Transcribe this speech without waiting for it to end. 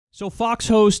So Fox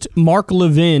host Mark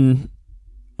Levin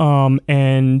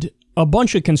and a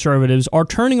bunch of conservatives are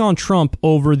turning on Trump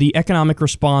over the economic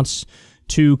response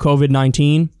to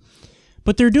COVID-19,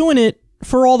 but they're doing it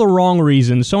for all the wrong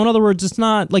reasons. So in other words, it's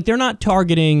not like they're not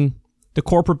targeting the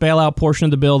corporate bailout portion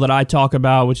of the bill that I talk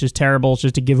about, which is terrible. It's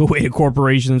just a giveaway to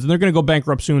corporations, and they're going to go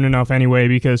bankrupt soon enough anyway,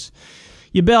 because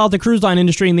you bail out the cruise line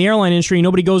industry and the airline industry,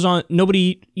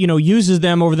 nobody uses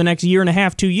them over the next year and a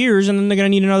half, 2 years, and then they're going to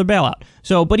need another bailout.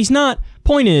 So, but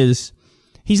point is,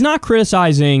 he's not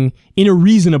criticizing in a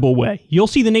reasonable way. You'll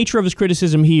see the nature of his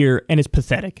criticism here, and it's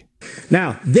pathetic.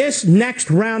 Now, this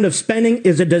next round of spending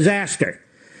is a disaster.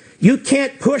 You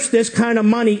can't push this kind of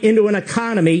money into an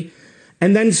economy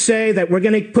and then say that we're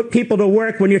going to put people to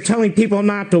work when you're telling people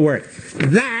not to work.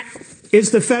 That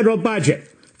is the federal budget.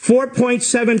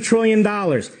 $4.7 trillion.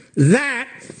 That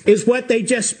is what they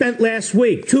just spent last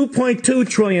week, $2.2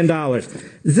 trillion.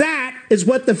 That is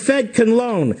what the Fed can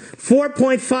loan,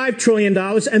 $4.5 trillion,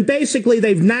 and basically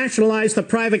they've nationalized the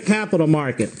private capital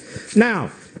market.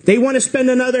 Now, they want to spend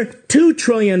another $2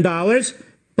 trillion.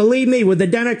 Believe me, with the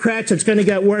Democrats, it's going to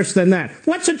get worse than that.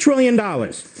 What's $1 trillion?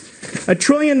 $1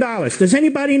 trillion. Does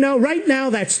anybody know? Right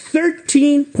now, that's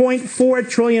 $13.4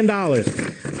 trillion.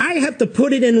 I have to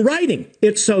put it in writing.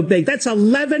 It's so big. That's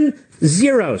 11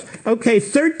 zeros. Okay,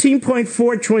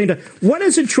 $13.4 trillion. What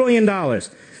is $1 trillion?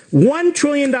 $1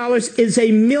 trillion is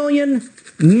a million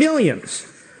millions.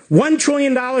 $1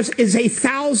 trillion is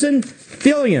 1,000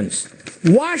 billions.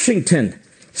 Washington,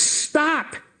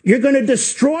 stop. You're going to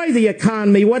destroy the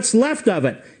economy, what's left of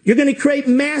it. You're going to create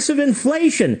massive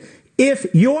inflation. If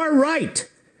you're right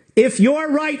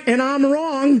and I'm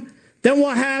wrong, then we'll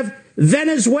have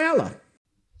Venezuela.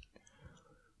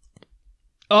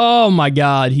 Oh my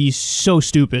God, he's so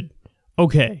stupid.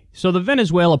 Okay, so the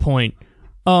Venezuela point.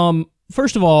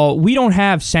 First of all, we don't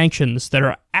have sanctions that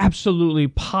are absolutely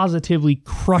positively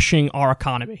crushing our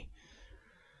economy.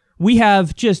 We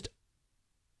have just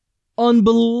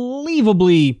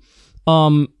unbelievably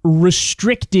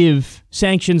restrictive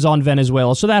sanctions on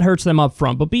Venezuela, so that hurts them up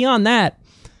front. But beyond that,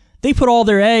 they put all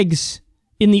their eggs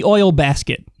in the oil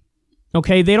basket.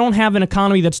 Okay, they don't have an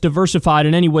economy that's diversified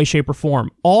in any way, shape, or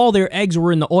form. All their eggs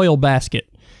were in the oil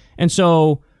basket, and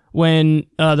so when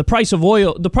the price of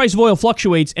oil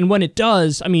fluctuates, and when it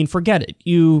does, I mean, forget it.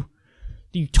 You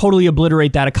totally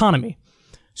obliterate that economy.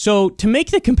 So to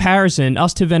make the comparison,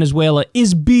 us to Venezuela,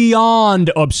 is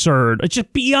beyond absurd. It's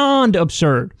just beyond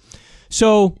absurd.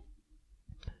 So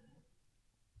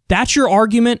that's your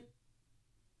argument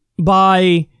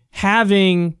by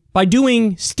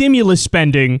doing stimulus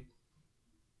spending,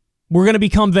 we're going to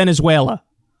become Venezuela.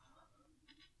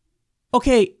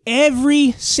 Okay,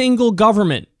 every single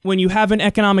government, when you have an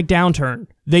economic downturn,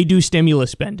 they do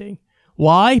stimulus spending.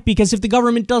 Why? Because if the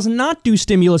government does not do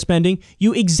stimulus spending,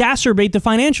 you exacerbate the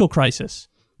financial crisis.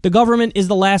 The government is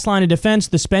the last line of defense,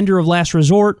 the spender of last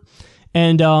resort,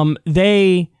 and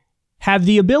they have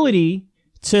the ability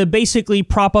to basically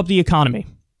prop up the economy.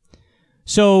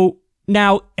 So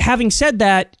now, having said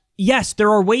that, yes, there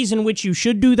are ways in which you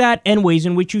should do that and ways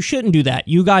in which you shouldn't do that.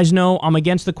 You guys know I'm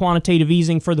against the quantitative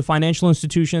easing for the financial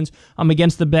institutions. I'm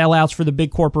against the bailouts for the big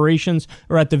corporations,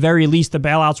 or at the very least, the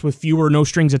bailouts with few or no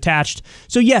strings attached.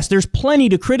 So yes, there's plenty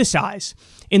to criticize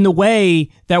in the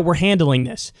way that we're handling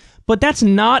this. But that's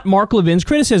not Mark Levin's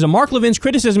criticism. Mark Levin's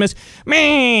criticism is,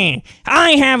 man,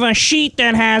 I have a sheet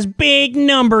that has big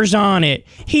numbers on it.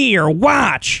 Here,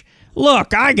 watch.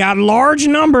 Look, I got large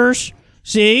numbers.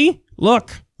 See?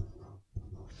 Look.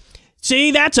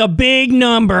 See, that's a big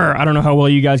number. I don't know how well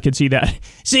you guys could see that.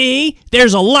 See,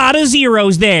 there's a lot of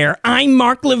zeros there. I'm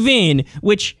Mark Levin,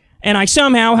 and I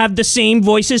somehow have the same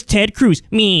voice as Ted Cruz.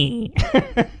 Me.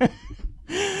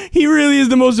 He really is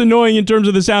the most annoying in terms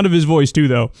of the sound of his voice, too,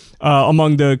 though,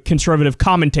 among the conservative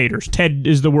commentators. Ted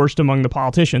is the worst among the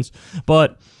politicians.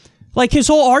 But, like, his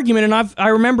whole argument, and I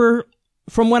remember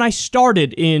from when I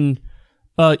started in,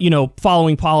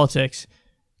 following politics,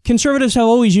 conservatives have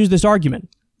always used this argument.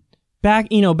 Back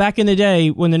in the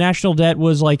day when the national debt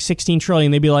was like 16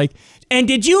 trillion, they'd be like, and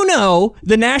did you know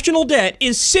the national debt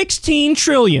is 16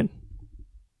 trillion?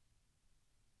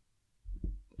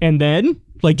 And then,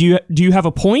 like, do you have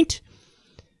a point?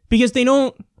 Because they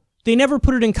never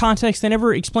put it in context. They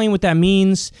never explain what that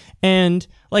means. And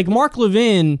like Mark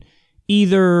Levin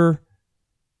either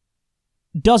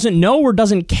doesn't know or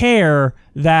doesn't care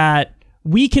that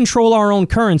we control our own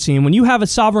currency. And when you have a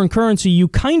sovereign currency, you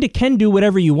kind of can do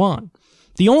whatever you want.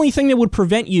 The only thing that would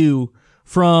prevent you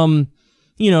from,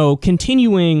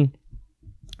 continuing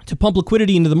to pump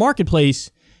liquidity into the marketplace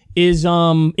is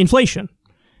inflation.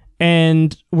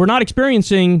 And we're not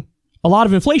experiencing a lot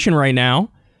of inflation right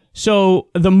now. So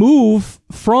the move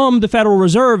from the Federal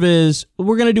Reserve is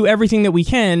we're going to do everything that we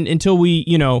can until we,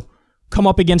 come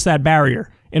up against that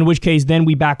barrier, in which case then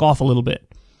we back off a little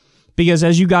bit. Because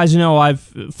as you guys know, I've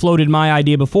floated my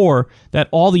idea before that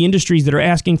all the industries that are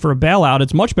asking for a bailout,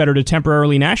 it's much better to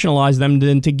temporarily nationalize them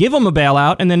than to give them a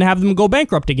bailout and then have them go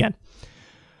bankrupt again.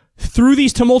 Through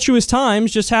these tumultuous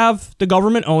times, just have the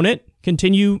government own it,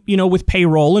 continue, with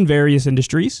payroll in various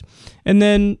industries, and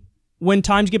then when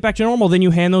times get back to normal, then you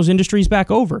hand those industries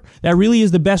back over. That really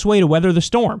is the best way to weather the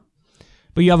storm.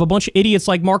 But you have a bunch of idiots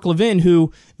like Mark Levin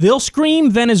who, they'll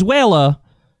scream Venezuela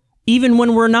even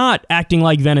when we're not acting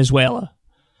like Venezuela.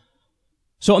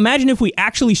 So imagine if we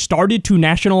actually started to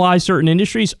nationalize certain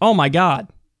industries. Oh my God.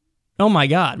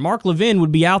 Mark Levin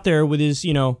would be out there with his,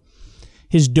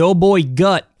 his doughboy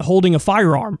gut holding a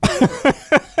firearm.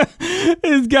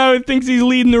 This guy who thinks he's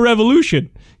leading the revolution.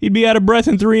 He'd be out of breath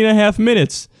in 3.5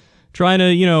 minutes trying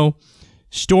to,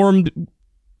 storm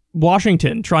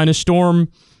Washington, trying to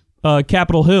storm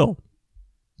Capitol Hill.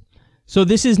 So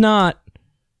this is not...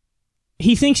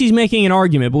 He thinks he's making an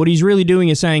argument, but what he's really doing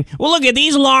is saying, well, look at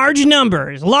these large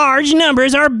numbers. Large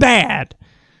numbers are bad.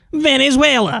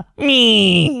 Venezuela.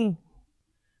 Me.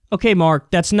 Okay,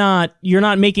 Mark, you're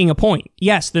not making a point.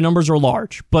 Yes, the numbers are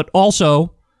large, but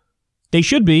also they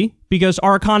should be because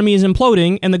our economy is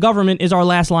imploding and the government is our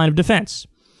last line of defense.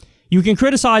 You can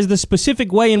criticize the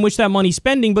specific way in which that money's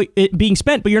being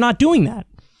spent, but you're not doing that.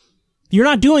 You're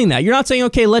not doing that. You're not saying,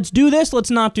 okay, let's do this,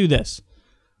 let's not do this.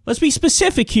 Let's be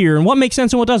specific here and what makes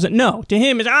sense and what doesn't. No, to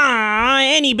him is,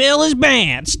 any bill is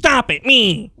bad. Stop it,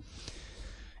 me.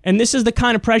 And this is the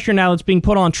kind of pressure now that's being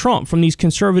put on Trump from these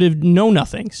conservative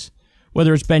know-nothings,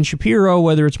 whether it's Ben Shapiro,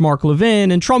 whether it's Mark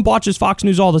Levin, and Trump watches Fox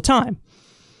News all the time.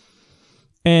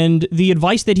 And the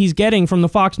advice that he's getting from the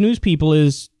Fox News people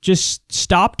is just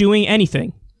stop doing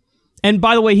anything. And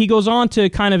by the way, he goes on to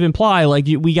kind of imply, like,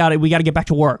 we got to get back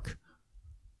to work.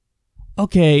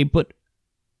 Okay, but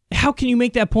how can you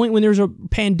make that point when there's a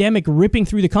pandemic ripping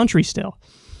through the country still?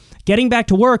 Getting back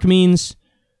to work means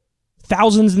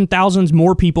thousands and thousands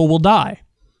more people will die.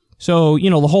 So,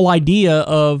 the whole idea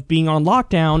of being on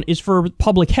lockdown is for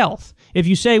public health. If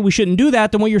you say we shouldn't do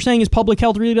that, then what you're saying is public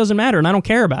health really doesn't matter, and I don't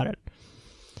care about it.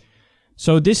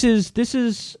 So this is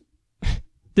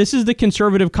the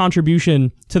conservative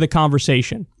contribution to the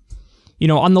conversation.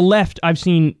 On the left, I've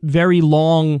seen very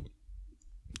long,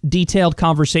 detailed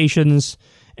conversations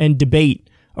and debate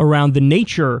around the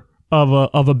nature of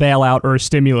a bailout or a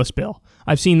stimulus bill.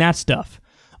 I've seen that stuff.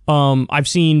 I've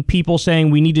seen people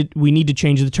saying we need to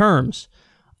change the terms.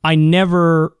 I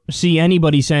never see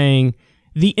anybody saying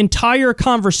the entire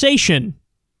conversation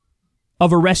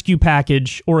of a rescue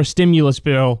package or a stimulus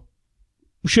bill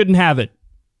shouldn't have it.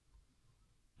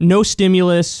 No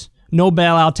stimulus, no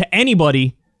bailout to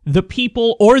anybody, the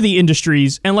people or the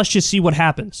industries, and let's just see what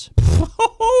happens.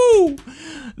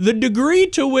 The degree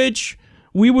to which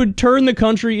we would turn the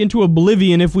country into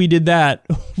oblivion if we did that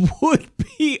would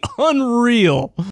be unreal.